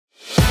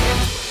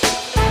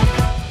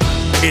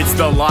It's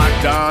the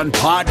Locked On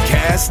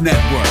Podcast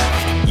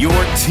Network, your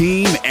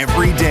team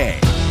every day.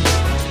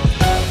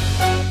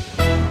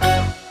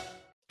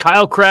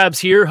 Kyle Krabs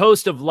here,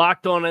 host of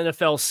Locked On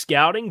NFL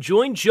Scouting.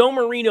 Join Joe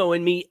Marino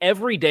and me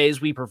every day as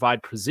we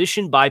provide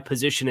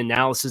position-by-position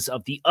analysis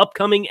of the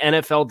upcoming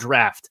NFL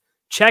Draft.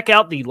 Check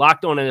out the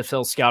Locked On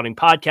NFL Scouting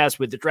podcast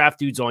with the Draft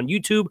Dudes on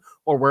YouTube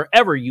or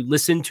wherever you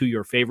listen to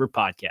your favorite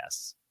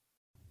podcasts.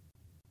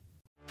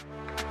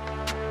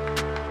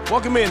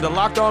 Welcome in to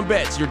Locked On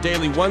Bets, your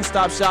daily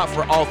one-stop shop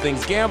for all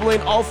things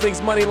gambling, all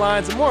things money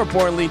lines, and more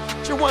importantly,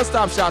 it's your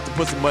one-stop shop to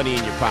put some money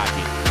in your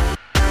pocket.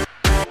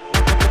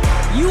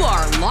 You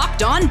are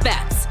Locked On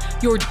Bets,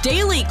 your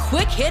daily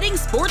quick-hitting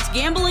sports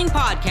gambling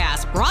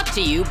podcast brought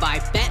to you by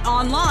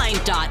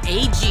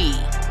betonline.ag.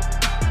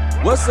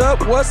 What's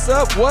up?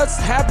 What's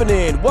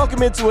happening?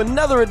 Welcome into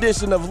another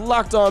edition of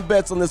Locked On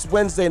Bets on this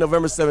Wednesday,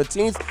 November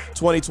 17th,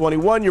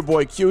 2021. Your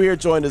boy Q here,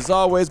 joined as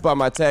always by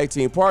my tag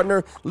team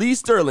partner, Lee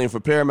Sterling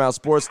from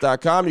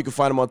ParamountSports.com. You can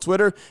find him on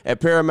Twitter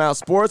at Paramount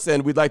Sports,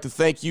 and we'd like to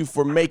thank you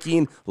for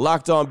making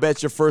Locked On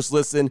Bets your first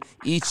listen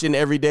each and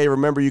every day.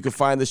 Remember, you can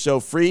find the show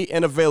free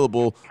and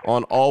available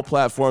on all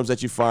platforms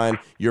that you find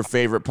your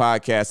favorite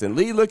podcast. And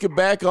Lee, looking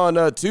back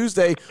on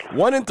Tuesday,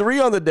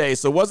 1-3 on the day,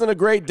 so it wasn't a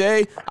great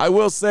day. I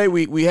will say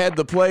we had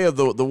the play of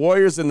the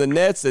Warriors and the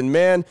Nets, and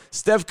man,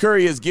 Steph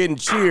Curry is getting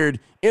cheered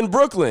in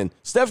Brooklyn.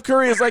 Steph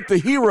Curry is like the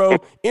hero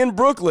in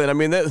Brooklyn. I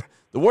mean, the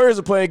Warriors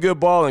are playing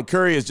good ball, and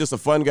Curry is just a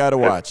fun guy to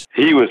watch.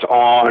 He was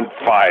on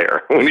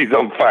fire. When he's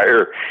on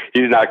fire,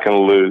 he's not going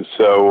to lose.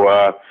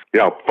 So,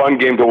 fun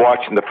game to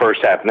watch in the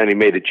first half, and then he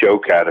made a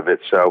joke out of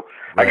it. So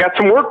right. I got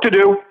some work to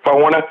do if I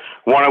want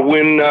to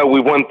win. We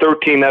won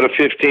 13 out of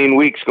 15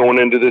 weeks going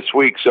into this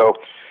week, so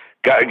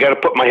got to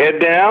put my head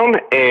down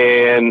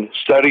and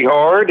study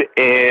hard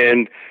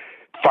and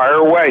fire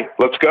away.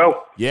 Let's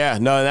go. Yeah,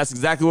 no, that's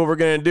exactly what we're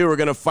going to do. We're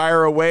going to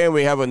fire away, and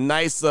we have a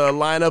nice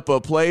lineup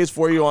of plays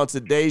for you on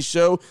today's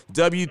show.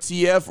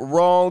 WTF,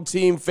 wrong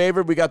team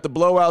favorite. We got the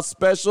blowout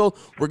special.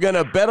 We're going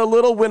to bet a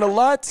little, win a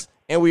lot.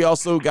 And we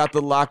also got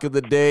the lock of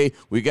the day.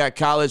 We got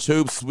college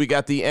hoops. We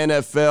got the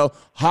NFL,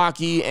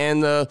 hockey,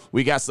 and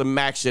we got some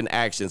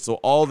action. So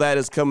all that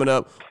is coming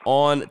up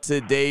on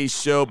today's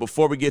show.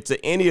 Before we get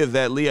to any of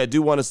that, Lee, I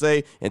do want to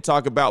say and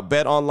talk about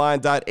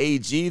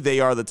betonline.ag. They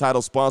are the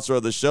title sponsor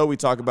of the show. We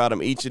talk about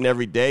them each and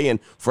every day.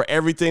 And for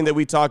everything that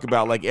we talk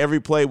about, like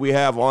every play we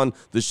have on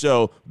the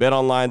show,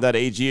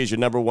 betonline.ag is your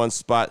number one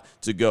spot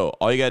to go.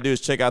 All you got to do is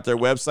check out their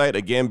website.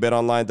 Again,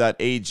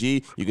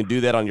 betonline.ag. You can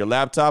do that on your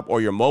laptop or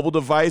your mobile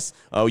device.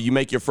 You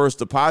make your first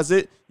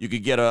deposit, you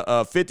could get a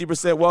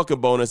 50%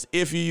 welcome bonus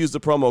if you use the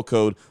promo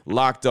code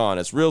Locked On.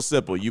 It's real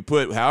simple. You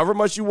put however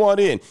much you want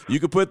in. You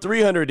could put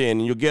 $300 in,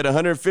 and you'll get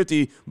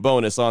 $150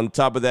 bonus on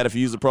top of that if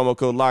you use the promo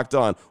code Locked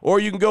On.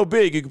 Or you can go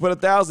big. You can put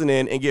 $1,000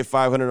 in and get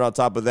 $500 on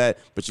top of that.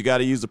 But you got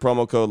to use the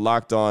promo code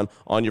Locked On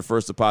your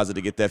first deposit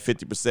to get that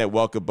 50%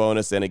 welcome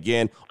bonus. And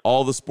again,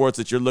 all the sports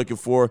that you're looking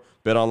for,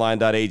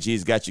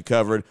 BetOnline.ag's got you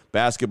covered.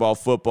 Basketball,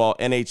 football,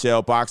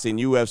 NHL, boxing,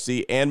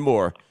 UFC, and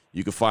more.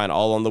 You can find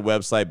all on the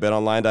website.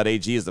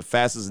 BetOnline.ag is the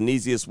fastest and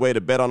easiest way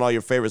to bet on all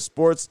your favorite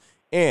sports,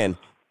 and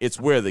it's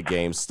where the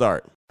games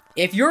start.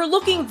 If you're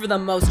looking for the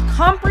most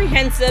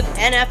comprehensive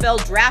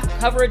NFL draft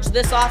coverage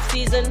this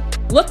offseason,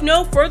 look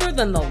no further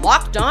than the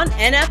Locked On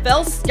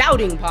NFL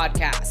Scouting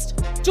Podcast.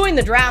 Join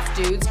the Draft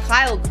Dudes,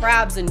 Kyle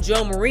Krabs and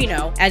Joe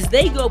Marino, as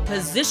they go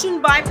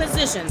position by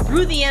position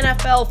through the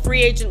NFL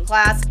free agent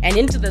class and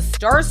into the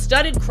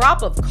star-studded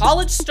crop of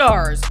college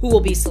stars who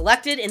will be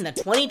selected in the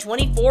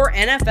 2024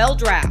 NFL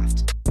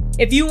Draft.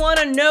 If you want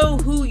to know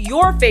who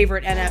your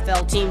favorite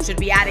NFL team should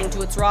be adding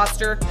to its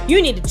roster,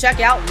 you need to check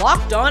out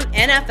Locked On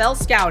NFL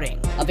Scouting,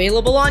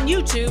 available on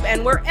YouTube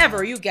and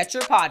wherever you get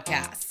your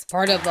podcasts.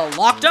 Part of the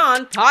Locked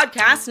On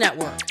Podcast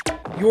Network,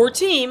 your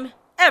team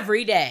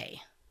every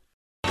day.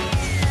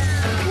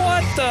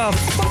 What the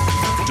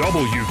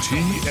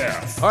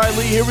WTF? All right,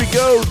 Lee, here we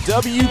go.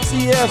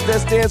 WTF,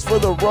 that stands for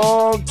the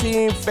wrong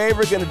team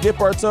favorite. Going to dip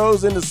our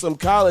toes into some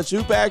college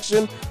hoop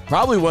action.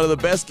 Probably one of the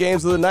best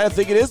games of the night. I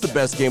think it is the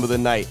best game of the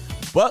night.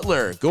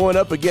 Butler going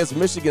up against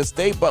Michigan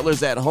State.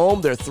 Butler's at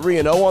home. They're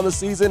 3-0 on the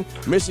season.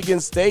 Michigan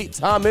State,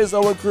 Tom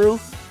Izzo and crew,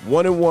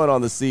 1-1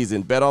 on the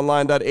season.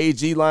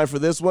 BetOnline.ag line for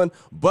this one.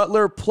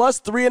 Butler plus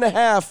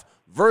 3.5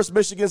 versus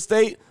Michigan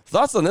State.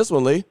 Thoughts on this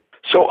one, Lee?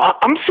 So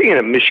I'm seeing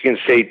a Michigan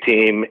State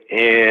team,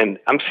 and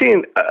I'm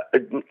seeing,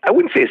 I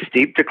wouldn't say a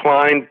steep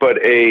decline,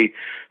 but a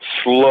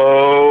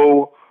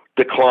slow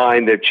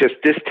decline that just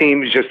this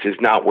team just is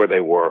not where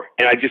they were.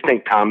 And I just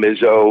think Tom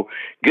Izzo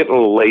getting a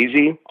little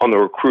lazy on the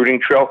recruiting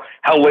trail.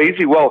 How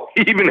lazy? Well,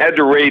 he even had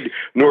to raid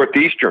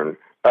Northeastern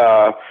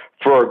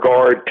for a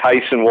guard,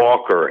 Tyson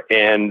Walker.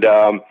 And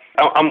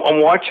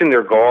I'm watching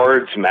their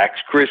guards, Max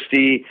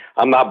Christie.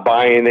 I'm not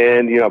buying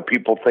in. You know,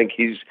 people think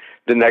he's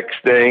the next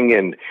thing.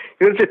 And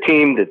it was a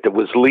team that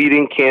was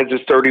leading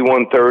Kansas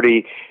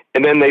 31-30,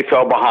 and then they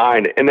fell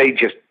behind, and they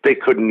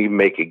couldn't even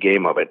make a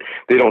game of it.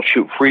 They don't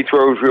shoot free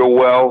throws real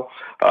well.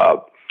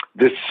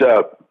 This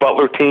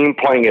Butler team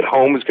playing at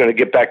home is going to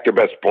get back their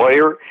best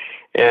player.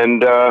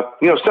 And,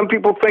 some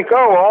people think,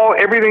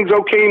 everything's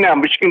okay now.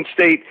 Michigan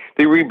State,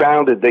 they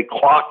rebounded. They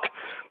clocked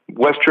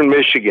Western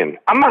Michigan.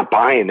 I'm not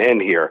buying in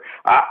here.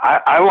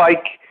 I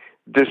like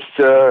this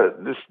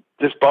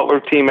Butler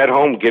team at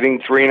home getting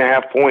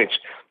 3.5 points.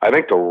 I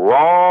think the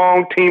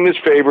wrong team is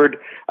favored.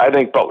 I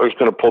think Butler's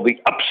going to pull the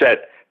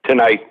upset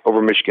tonight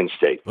over Michigan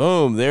State.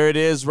 Boom, there it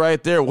is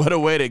right there. What a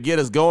way to get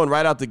us going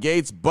right out the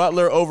gates.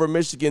 Butler over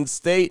Michigan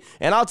State.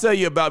 And I'll tell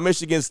you about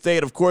Michigan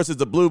State. Of course,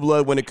 it's a blue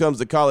blood when it comes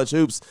to college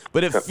hoops,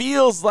 but it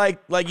feels like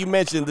you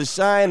mentioned, the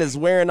shine is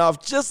wearing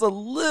off just a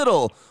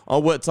little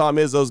on what Tom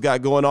Izzo's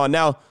got going on.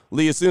 Now,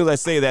 Lee, as soon as I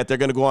say that, they're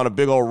going to go on a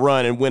big old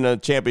run and win a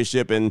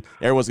championship, and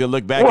everyone's going to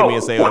look back at me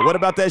and say, what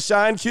about that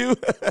shine, Q?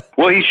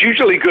 Well, he's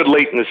usually good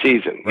late in the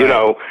season,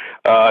 right.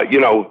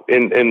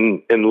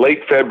 In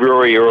late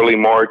February, early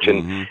March,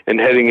 and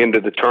heading into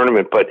the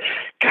tournament. But,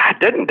 God,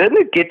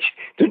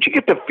 don't you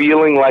get the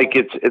feeling like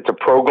it's a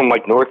program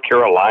like North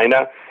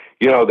Carolina,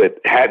 that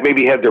had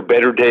their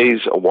better days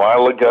a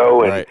while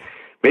ago, and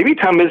maybe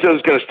Tom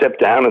Izzo's going to step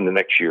down in the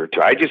next year or two.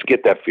 I just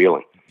get that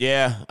feeling.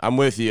 Yeah, I'm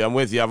with you.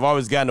 I've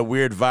always gotten a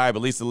weird vibe,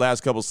 at least the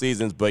last couple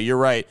seasons, but you're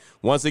right.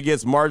 Once it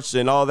gets March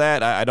and all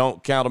that, I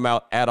don't count them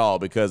out at all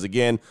because,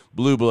 again,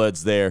 blue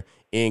bloods there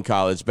in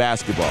college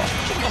basketball.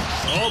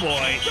 Oh,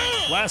 boy.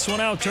 Last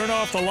one out, turn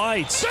off the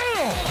lights.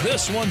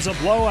 This one's a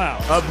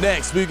blowout. Up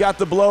next, we got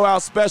the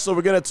blowout special.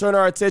 We're going to turn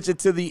our attention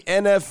to the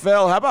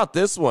NFL. How about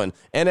this one?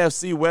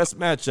 NFC West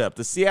matchup.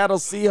 The Seattle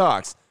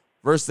Seahawks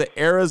versus the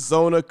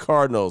Arizona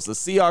Cardinals. The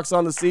Seahawks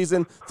on the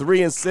season,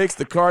 3-6.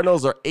 The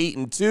Cardinals are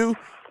 8-2.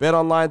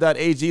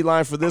 BetOnline.ag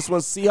line for this one,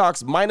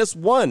 Seahawks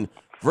 -1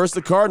 versus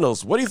the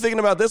Cardinals. What are you thinking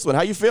about this one?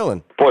 How you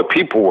feeling? Boy,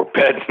 people were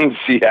betting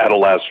Seattle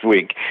last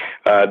week.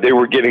 They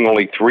were getting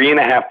only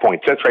 3.5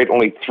 points. That's right,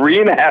 only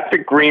 3.5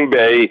 at Green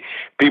Bay.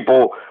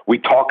 People, we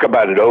talk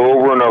about it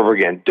over and over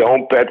again.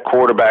 Don't bet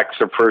quarterbacks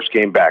their first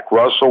game back.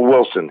 Russell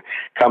Wilson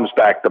comes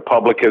back. The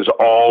public is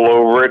all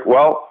over it.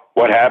 Well,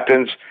 what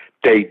happens?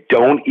 They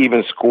don't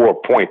even score a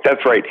point.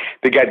 That's right.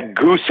 They got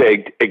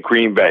goose-egged at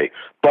Green Bay.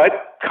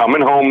 But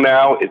coming home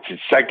now, it's his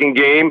second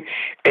game,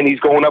 and he's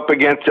going up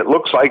against, it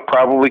looks like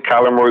probably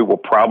Kyler Murray will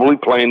probably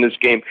play in this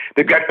game.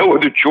 They've got no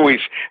other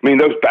choice. I mean,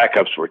 those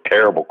backups were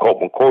terrible.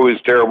 Colt McCoy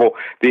was terrible.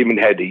 They even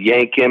had to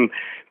yank him,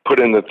 put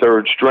in the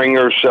third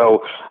stringer.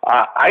 So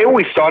I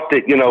always thought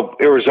that,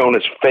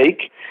 Arizona's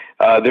fake.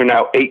 They're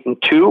now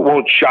 8-2.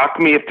 Won't shock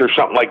me if there's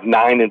something like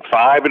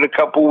 9-5 in a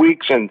couple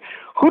weeks. And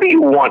who do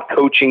you want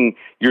coaching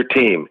your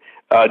team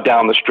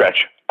down the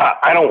stretch?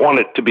 I don't want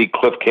it to be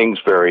Cliff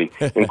Kingsbury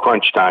in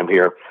crunch time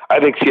here. I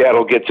think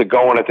Seattle gets it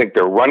going. I think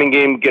their running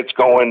game gets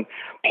going,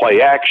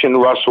 play action,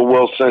 Russell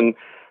Wilson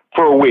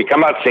for a week. I'm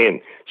not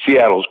saying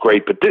Seattle's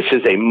great, but this is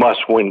a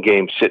must-win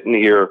game sitting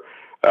here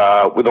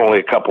with only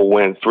a couple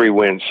wins, 3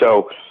 wins.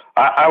 So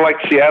I like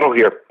Seattle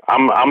here.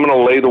 I'm going to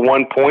lay the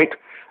 1 point.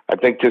 I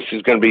think this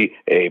is going to be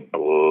a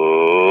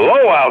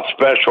blowout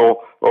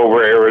special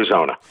over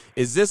Arizona.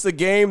 Is this a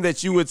game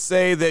that you would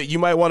say that you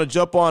might want to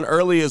jump on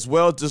early as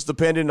well, just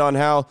depending on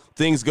how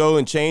things go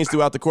and change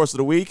throughout the course of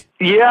the week?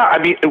 Yeah, I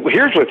mean,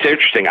 here's what's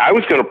interesting. I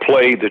was going to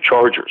play the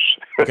Chargers.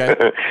 Okay.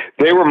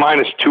 They were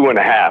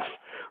 -2.5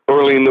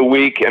 early in the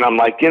week, and I'm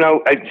like,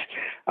 I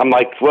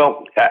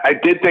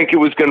did think it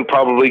was going to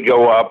probably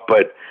go up,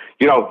 but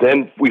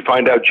then we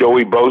find out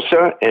Joey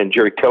Bosa and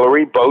Jerry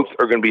Tillery both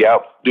are going to be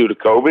out due to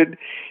COVID.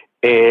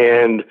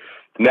 And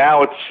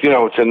now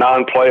it's a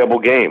non-playable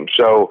game.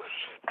 So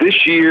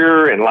this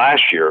year and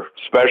last year,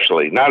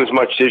 especially, not as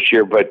much this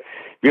year, but,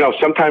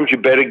 sometimes you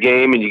bet a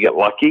game and you get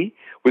lucky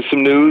with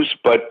some news.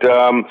 But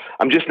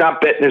I'm just not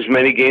betting as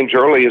many games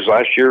early as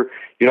last year,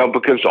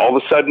 because all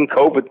of a sudden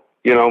COVID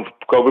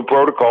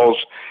protocols.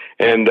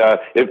 And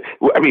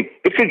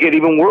it could get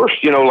even worse,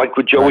 like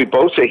with Joey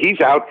Bosa, he's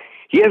out.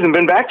 He hasn't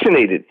been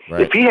vaccinated.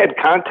 Right. If he had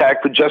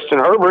contact with Justin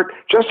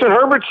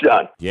Herbert's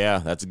done. Yeah,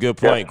 that's a good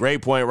point. Yeah.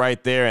 Great point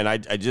right there. And I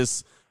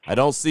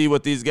don't see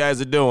what these guys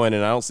are doing,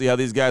 and I don't see how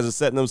these guys are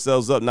setting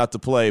themselves up not to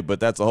play.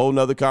 But that's a whole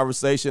nother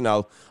conversation.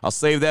 I'll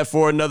save that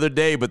for another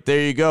day. But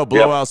there you go,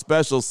 blowout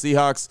special.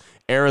 Seahawks,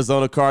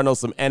 Arizona Cardinals,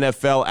 some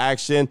NFL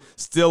action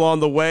still on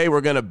the way. We're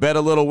going to bet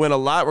a little, win a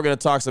lot. We're going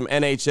to talk some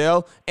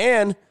NHL,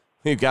 and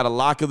we've got a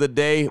lock of the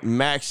day,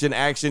 action.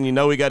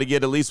 We got to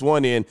get at least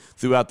one in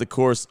throughout the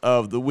course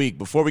of the week.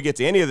 Before we get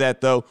to any of that,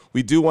 though,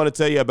 we do want to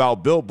tell you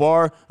about Built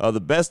Bar, the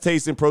best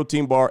tasting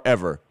protein bar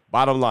ever.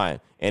 Bottom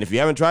line. And if you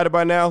haven't tried it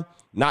by now,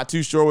 not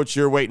too sure what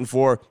you're waiting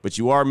for, but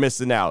you are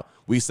missing out.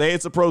 We say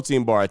it's a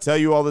protein bar. I tell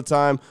you all the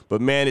time,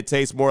 but, man, it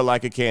tastes more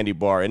like a candy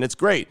bar, and it's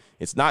great.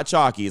 It's not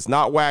chalky. It's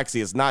not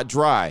waxy. It's not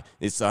dry.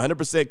 It's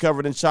 100%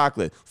 covered in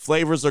chocolate.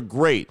 Flavors are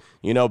great.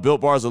 Built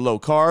Bars are low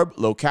carb,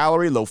 low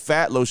calorie, low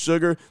fat, low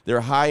sugar.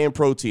 They're high in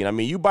protein. I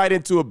mean, you bite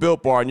into a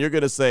Built Bar, and you're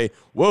going to say,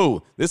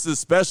 whoa, this is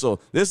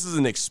special. This is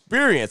an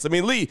experience. I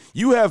mean, Lee,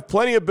 you have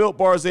plenty of Built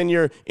Bars in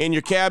your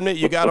cabinet.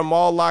 You got them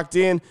all locked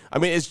in. I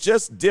mean, it's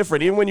just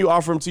different. Even when you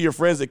offer them to your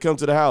friends that come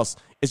to the house,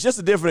 it's just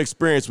a different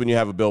experience when you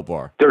have a Built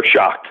Bar. They're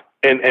shocked.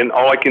 And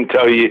all I can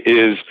tell you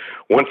is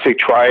once they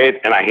try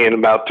it and I hand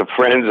them out to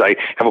friends, I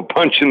have a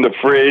bunch in the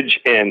fridge,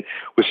 and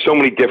with so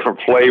many different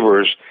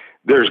flavors,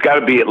 there's got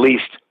to be at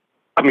least,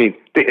 you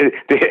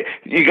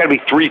got to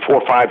be 3,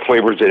 4, 5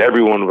 flavors that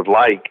everyone would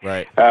like.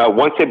 Right.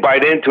 Once they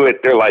bite into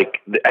it, they're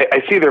like,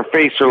 I see their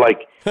face, they're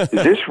like, is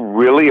this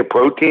really a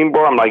protein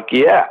bar? I'm like,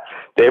 yeah.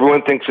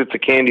 Everyone thinks it's a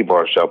candy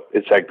bar, so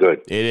it's that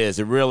good. It is.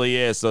 It really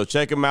is. So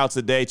check them out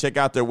today. Check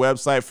out their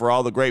website for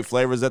all the great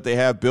flavors that they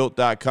have,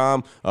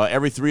 built.com.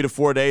 Every 3 to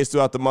 4 days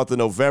throughout the month of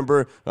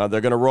November, they're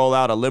going to roll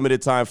out a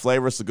limited time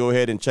flavor, so go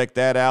ahead and check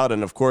that out.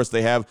 And, of course,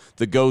 they have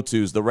the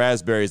go-tos, the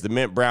raspberries, the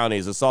mint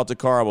brownies, the salted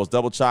caramels,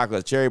 double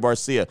chocolate, cherry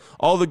barcia,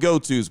 all the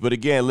go-tos. But,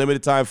 again,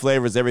 limited time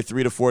flavors every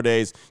 3 to 4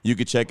 days. You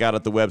can check out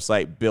at the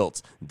website,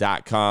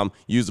 built.com.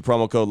 Use the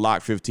promo code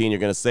LOCK15. You're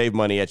going to save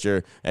money at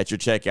your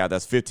checkout.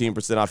 That's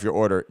 15% off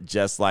your order,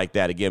 just like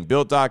that. Again,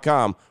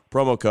 built.com,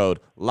 promo code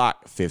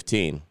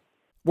LOCK15.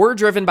 We're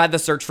driven by the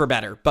search for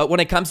better, but when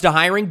it comes to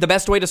hiring, the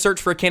best way to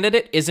search for a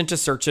candidate isn't to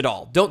search at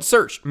all. Don't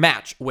search,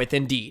 match with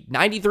Indeed.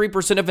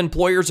 93% of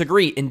employers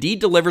agree Indeed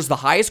delivers the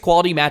highest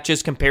quality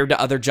matches compared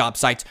to other job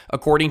sites,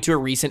 according to a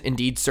recent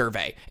Indeed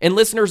survey. And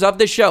listeners of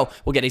this show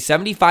will get a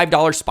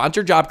 $75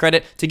 sponsored job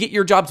credit to get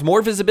your jobs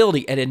more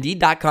visibility at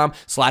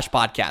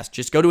Indeed.com/podcast.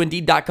 Just go to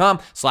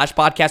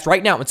Indeed.com/podcast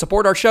right now and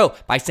support our show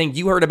by saying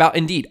you heard about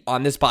Indeed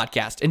on this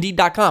podcast.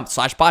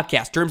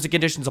 Indeed.com/podcast. Terms and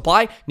conditions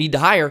apply. Need to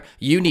hire?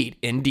 You need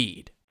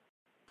Indeed.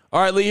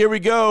 All right, Lee, here we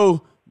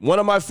go. One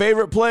of my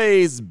favorite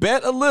plays,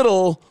 bet a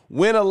little,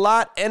 win a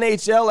lot.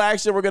 NHL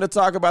action. We're going to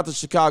talk about the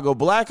Chicago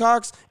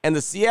Blackhawks and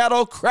the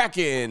Seattle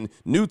Kraken,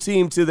 new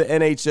team to the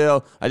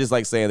NHL. I just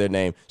like saying their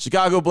name.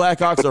 Chicago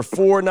Blackhawks are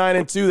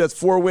 4-9-2. That's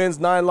 4 wins,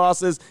 9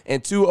 losses,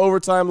 and 2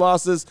 overtime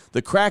losses.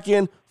 The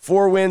Kraken,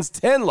 4 wins,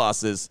 10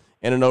 losses,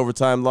 and an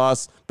overtime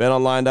loss.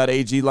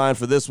 BetOnline.ag line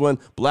for this one.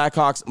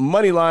 Blackhawks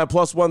money line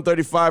plus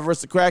 135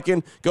 versus the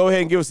Kraken. Go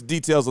ahead and give us the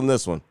details on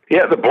this one.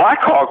 Yeah, the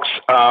Blackhawks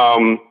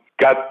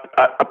got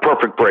a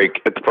perfect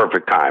break at the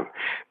perfect time.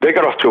 They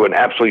got off to an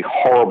absolutely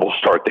horrible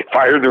start. They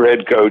fired their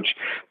head coach.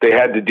 They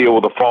had to deal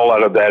with the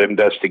fallout of that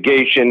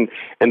investigation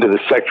into the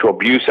sexual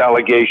abuse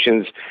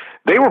allegations.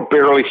 They were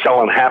barely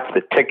selling half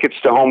the tickets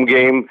to home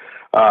game.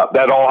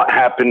 That all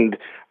happened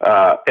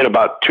in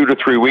about 2 to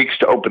 3 weeks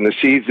to open the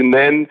season.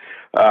 Then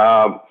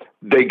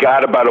they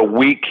got about a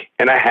week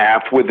and a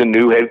half with the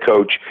new head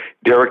coach,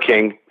 Derek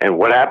King. And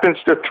what happens?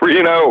 They're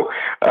 3-0.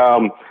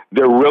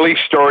 They're really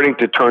starting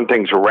to turn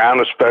things around,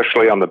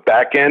 especially on the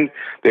back end.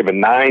 They have a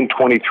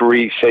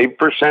 .923 save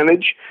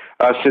percentage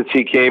since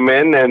he came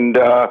in, and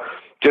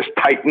just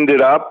tightened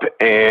it up.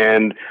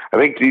 And I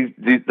think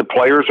the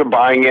players are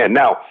buying in.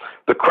 Now,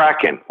 the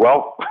Kraken,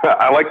 well,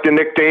 I like the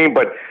nickname,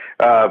 but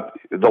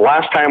the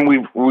last time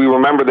we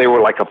remember they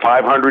were like a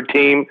 500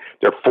 team.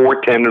 They're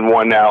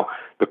 4-10-1 now.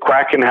 The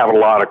Kraken have a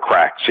lot of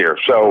cracks here.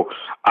 So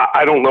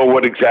I don't know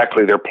what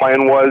exactly their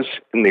plan was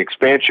in the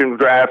expansion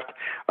draft.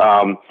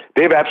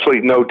 They have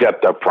absolutely no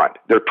depth up front.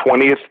 They're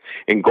 20th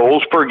in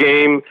goals per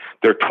game.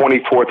 They're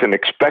 24th in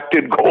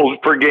expected goals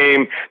per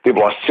game. They've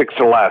lost 6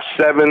 of the last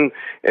 7.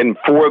 And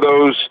 4 of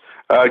those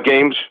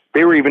games,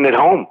 they were even at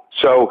home.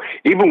 So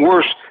even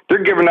worse,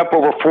 they're giving up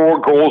over 4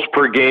 goals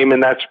per game in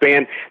that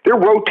span. They're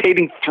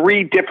rotating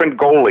 3 different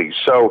goalies.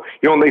 So,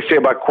 when they say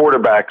about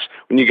quarterbacks,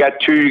 when you got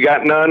 2, you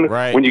got none.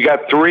 Right. When you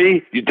got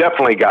 3, you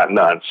definitely got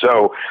none.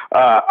 So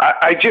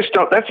I just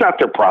don't – that's not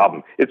their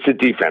problem. It's the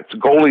defense. The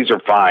goalies are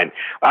fine.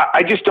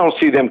 I just don't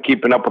see them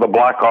keeping up with the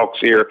Blackhawks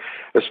here,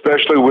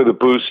 especially with the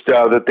boost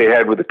that they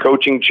had with the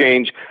coaching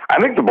change. I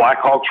think the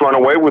Blackhawks run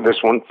away with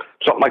this one,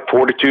 something like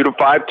 4-2 to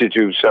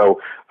 5-2. So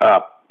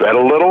bet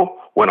a little,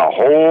 win a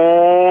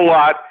whole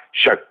lot.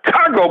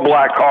 Chicago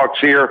Blackhawks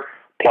here,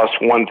 plus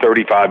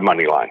 135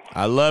 money line.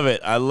 I love it.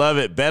 I love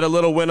it. Bet a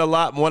little, win a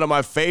lot. One of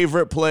my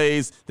favorite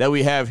plays that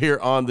we have here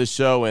on the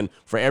show, and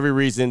for every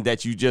reason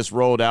that you just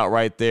rolled out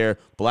right there,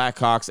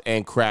 Blackhawks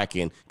and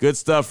Kraken. Good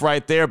stuff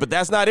right there, but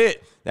that's not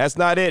it. That's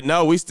not it.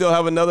 No, we still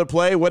have another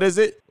play. What is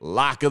it?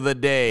 Lock of the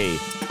day.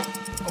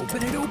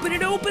 Open it, open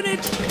it, open it.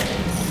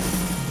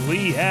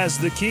 Lee has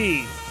the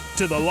key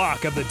to the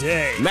lock of the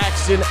day.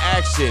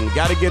 Action.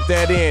 Got to get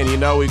that in.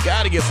 We've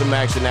got to get some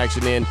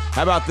action in.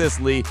 How about this,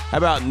 Lee? How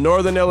about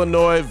Northern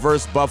Illinois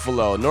versus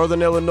Buffalo?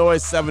 Northern Illinois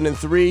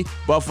 7-3.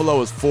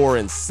 Buffalo is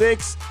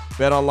 4-6.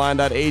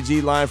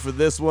 BetOnline.ag line for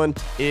this one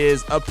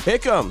is a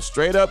pick'em.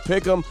 Straight up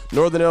pick'em.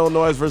 Northern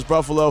Illinois versus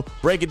Buffalo.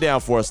 Break it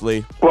down for us,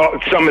 Lee. Well,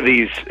 some of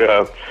these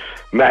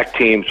MAC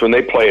teams, when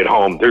they play at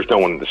home, there's no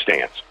one in the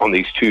stands on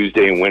these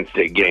Tuesday and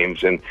Wednesday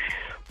games. And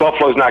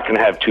Buffalo's not going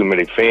to have too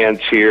many fans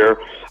here.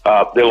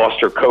 They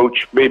lost their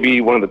coach, maybe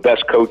one of the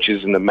best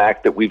coaches in the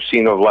MAC that we've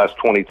seen over the last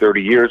 20,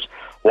 30 years.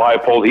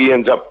 Leipold, he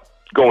ends up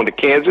going to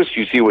Kansas.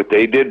 You see what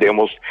they did. They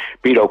almost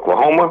beat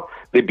Oklahoma.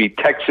 They beat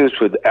Texas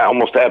with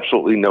almost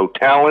absolutely no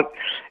talent.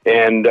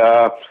 And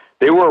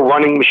they were a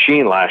running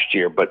machine last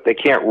year, but they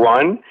can't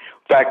run. In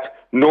fact,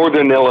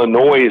 Northern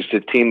Illinois is the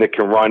team that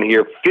can run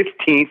here,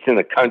 15th in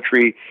the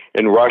country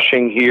in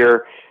rushing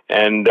here.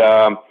 And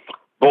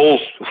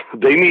Bowls,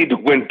 they need to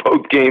win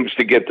both games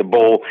to get the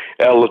bowl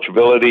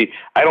eligibility.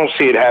 I don't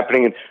see it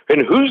happening.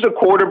 And who's the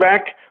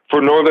quarterback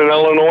for Northern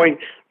Illinois?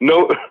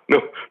 No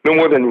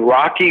more than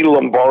Rocky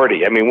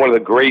Lombardi. I mean, one of the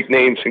great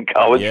names in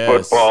college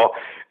football,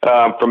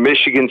 from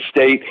Michigan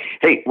State.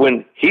 Hey,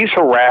 when he's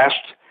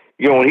harassed,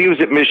 when he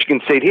was at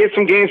Michigan State, he had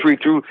some games where he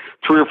threw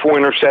 3 or 4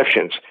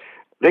 interceptions.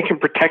 They can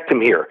protect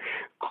him here.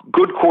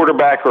 Good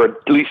quarterback, or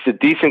at least a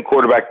decent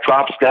quarterback,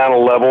 drops down a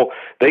level.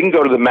 They can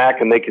go to the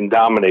MAC and they can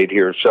dominate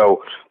here.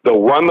 So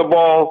they'll run the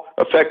ball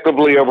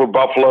effectively over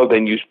Buffalo,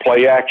 then use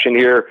play action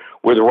here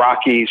with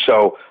Rocky.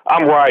 So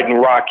I'm riding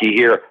Rocky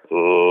here.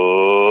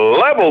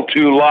 Level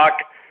 2 lock,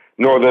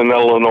 Northern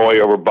Illinois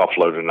over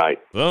Buffalo tonight.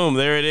 Boom,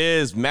 there it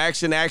is.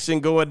 Action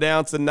going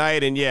down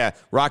tonight. And yeah,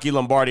 Rocky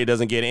Lombardi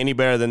doesn't get any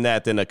better than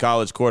that than a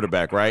college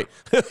quarterback, right?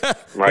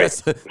 Right.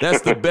 That's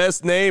the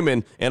best name,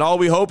 and all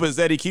we hope is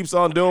that he keeps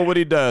on doing what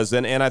he does.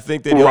 And I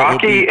think that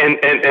Rocky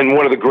and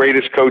one of the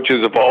greatest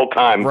coaches of all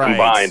time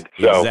combined.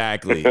 So,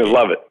 exactly.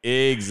 Love it.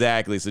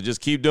 Exactly. So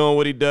just keep doing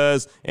what he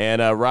does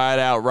and ride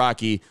out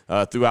Rocky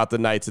throughout the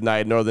night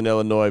tonight. Northern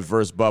Illinois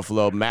versus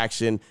Buffalo.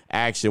 Action.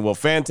 Well,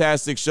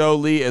 fantastic show,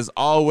 Lee, as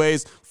always.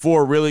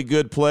 4 really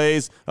good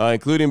plays,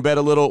 including bet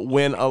a little,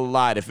 win a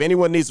lot. If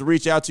anyone needs to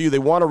reach out to you, they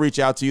want to reach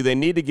out to you, they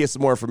need to get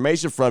some more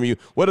information from you,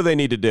 what do they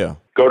need to do?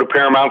 Go to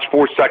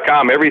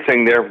ParamountSports.com.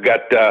 Everything there. We've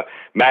got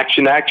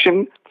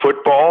action,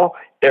 football,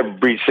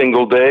 every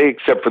single day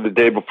except for the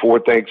day before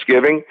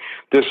Thanksgiving.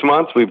 This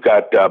month we've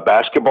got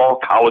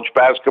basketball, college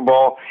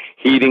basketball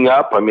heating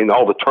up. I mean,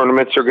 all the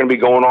tournaments are going to be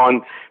going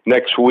on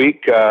next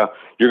week.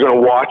 You're going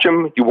to watch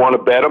them. You want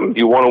to bet them.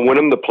 You want to win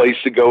them. The place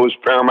to go is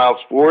Paramount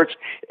Sports.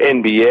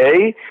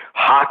 NBA,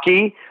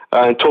 hockey.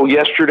 Until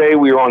yesterday,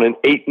 we were on an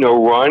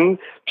 8-0 run.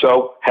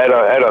 So had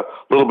a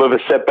little bit of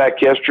a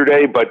setback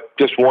yesterday, but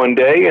just one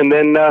day. And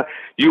then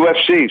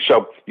UFC.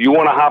 So you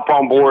want to hop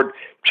on board,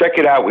 check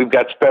it out. We've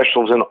got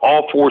specials in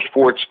all 4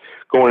 sports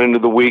going into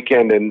the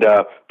weekend. And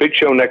big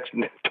show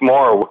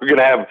tomorrow. We're going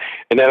to have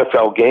an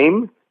NFL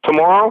game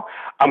tomorrow.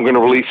 I'm going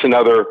to release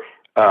another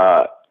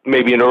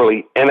maybe an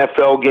early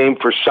NFL game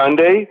for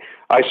Sunday.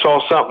 I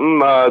saw something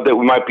that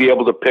we might be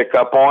able to pick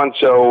up on.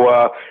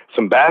 So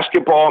some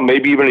basketball,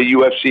 maybe even a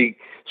UFC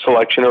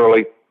selection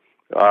early.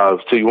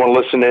 So you want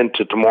to listen in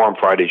to tomorrow and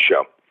Friday's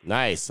show.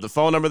 Nice. The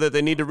phone number that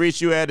they need to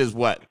reach you at is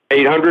what?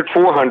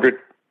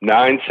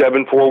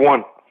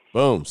 800-400-9741.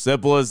 Boom.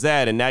 Simple as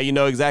that. And now you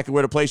know exactly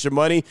where to place your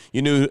money.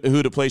 You knew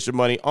who to place your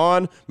money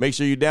on. Make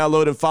sure you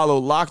download and follow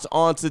Locked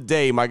On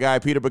Today. My guy,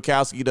 Peter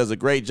Bukowski, does a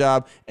great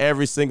job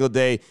every single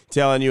day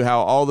telling you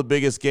how all the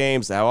biggest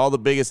games, how all the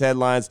biggest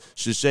headlines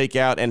should shake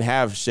out and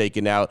have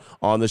shaken out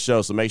on the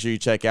show. So make sure you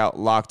check out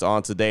Locked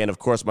On Today. And, of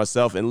course,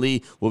 myself and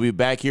Lee will be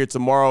back here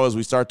tomorrow as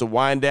we start to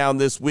wind down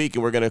this week.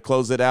 And we're going to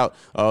close it out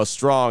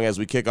strong as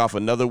we kick off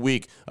another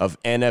week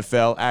of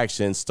NFL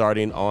action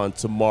starting on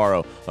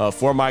tomorrow.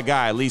 For my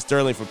guy, Lee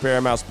Sterling from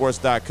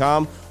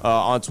ParamountSports.com,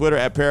 on Twitter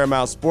at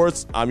Paramount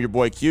Sports. I'm your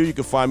boy Q. You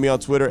can find me on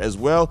Twitter as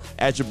well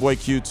at your boy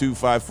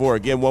Q254.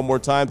 Again, one more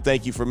time,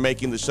 thank you for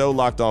making the show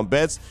Locked On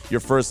Bets your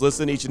first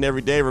listen each and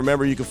every day.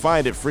 Remember, you can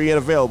find it free and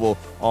available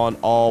on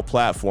all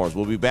platforms.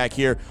 We'll be back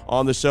here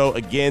on the show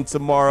again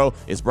tomorrow.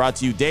 It's brought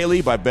to you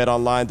daily by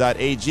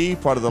BetOnline.ag,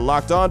 part of the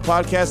Locked On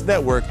Podcast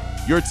Network,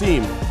 your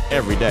team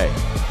every day.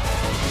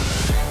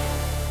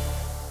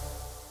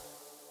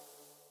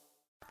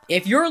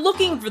 If you're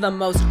looking for the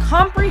most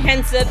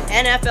comprehensive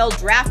NFL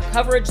draft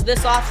coverage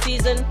this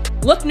offseason,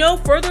 look no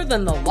further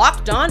than the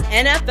Locked On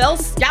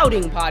NFL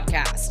Scouting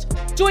Podcast.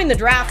 Join the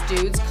draft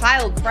dudes,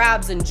 Kyle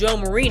Krabs and Joe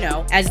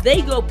Marino, as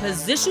they go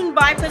position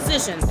by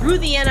position through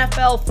the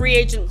NFL free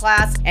agent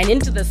class and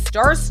into the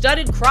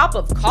star-studded crop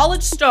of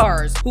college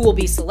stars who will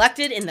be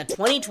selected in the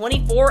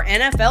 2024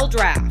 NFL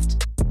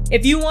Draft.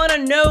 If you want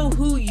to know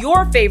who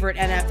your favorite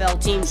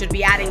NFL team should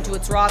be adding to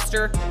its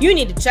roster, you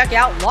need to check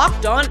out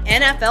Locked On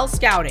NFL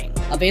Scouting,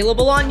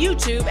 available on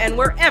YouTube and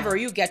wherever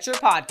you get your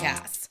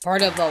podcasts.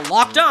 Part of the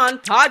Locked On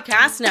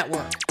Podcast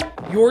Network,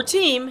 your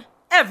team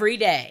every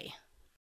day.